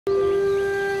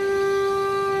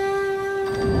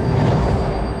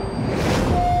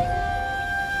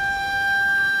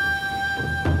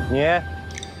你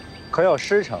可有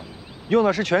师承？用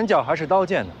的是拳脚还是刀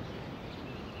剑呢？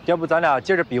要不咱俩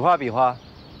接着比划比划？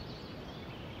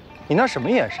你那什么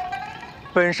眼神？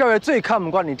本少爷最看不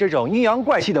惯你这种阴阳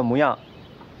怪气的模样。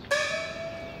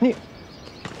你。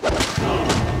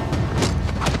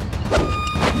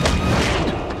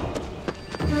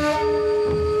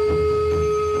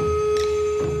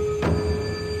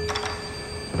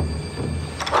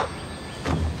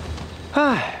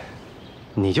 唉，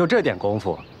你就这点功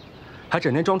夫，还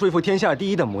整天装出一副天下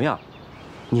第一的模样，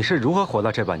你是如何活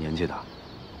到这把年纪的？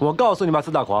我告诉你吧，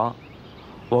四大狂，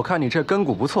我看你这根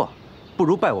骨不错，不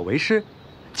如拜我为师，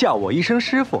叫我一声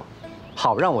师傅，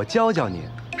好让我教教你，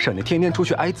省得天天出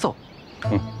去挨揍。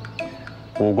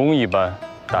武功一般，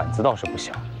胆子倒是不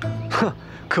小。哼，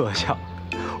可笑，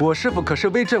我师傅可是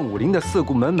威震武林的四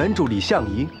顾门门主李相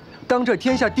夷，当这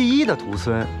天下第一的徒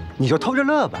孙，你就偷着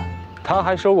乐吧。 他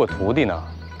还收过徒弟呢，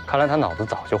看来他脑子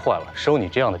早就坏了，收你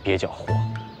这样的蹩脚货。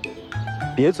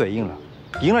别嘴硬了，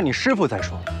赢了你师傅再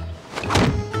说。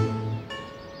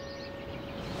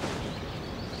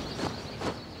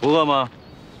不饿吗？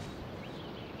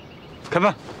开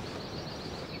饭。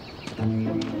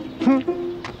哼。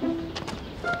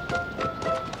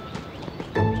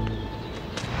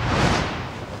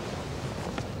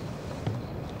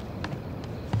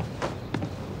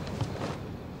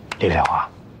李莲花。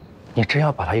 你真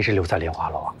要把他一直留在莲花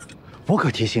楼啊？我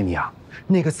可提醒你啊，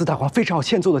那个四大狂非常有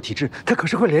欠揍的体质，他可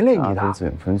是会连累你的。大杯子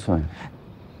有分寸。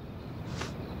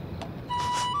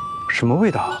什么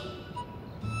味道？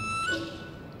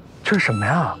这是什么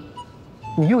呀？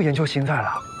你又研究新菜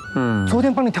了？昨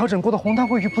天帮你调整过的红汤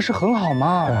桂鱼不是很好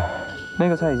吗？那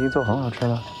个菜已经做很好吃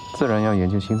了，自然要研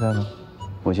究新菜了。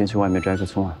我先去外面摘个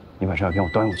葱啊，你把这药给我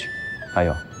端过去。还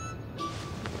有。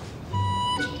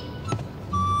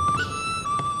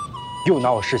 又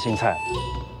拿我试新菜，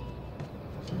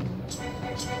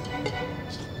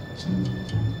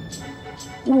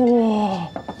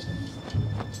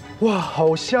哇，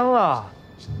好香啊！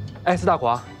哎，四大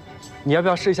狂，你要不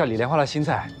要试一下李莲花的新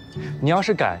菜？你要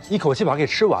是敢一口气把它给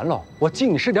吃完了，我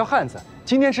敬你是条汉子，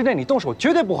今天之内你动手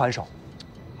绝对不还手。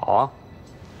好啊。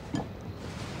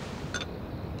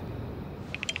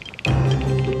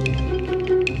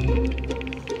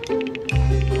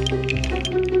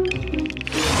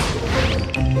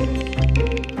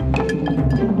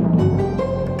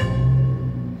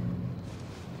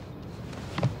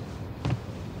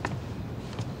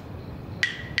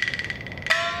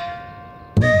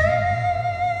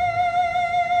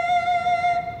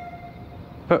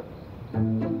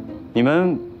 你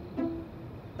们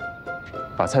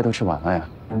把菜都吃完了呀？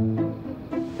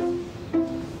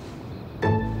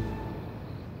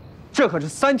这可是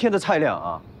3天的菜量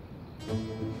啊！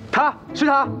他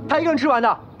一个人吃完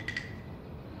的。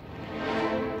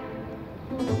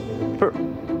不是，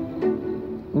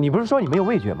你不是说你没有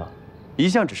味觉吗？一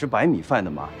向只吃白米饭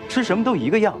的嘛，吃什么都一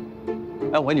个样。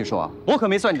哎，我跟你说啊，我可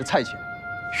没算你的菜钱。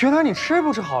原来你吃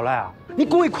不吃好赖啊？你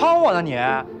故意夸我呢你？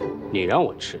你让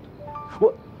我吃的。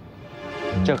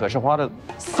 这可是花了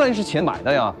30钱买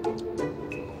的呀！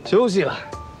休息了。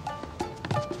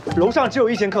楼上只有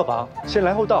1间客房，先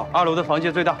来后到。2楼的房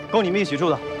间最大，够你们一起住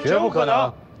的。绝不可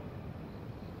能。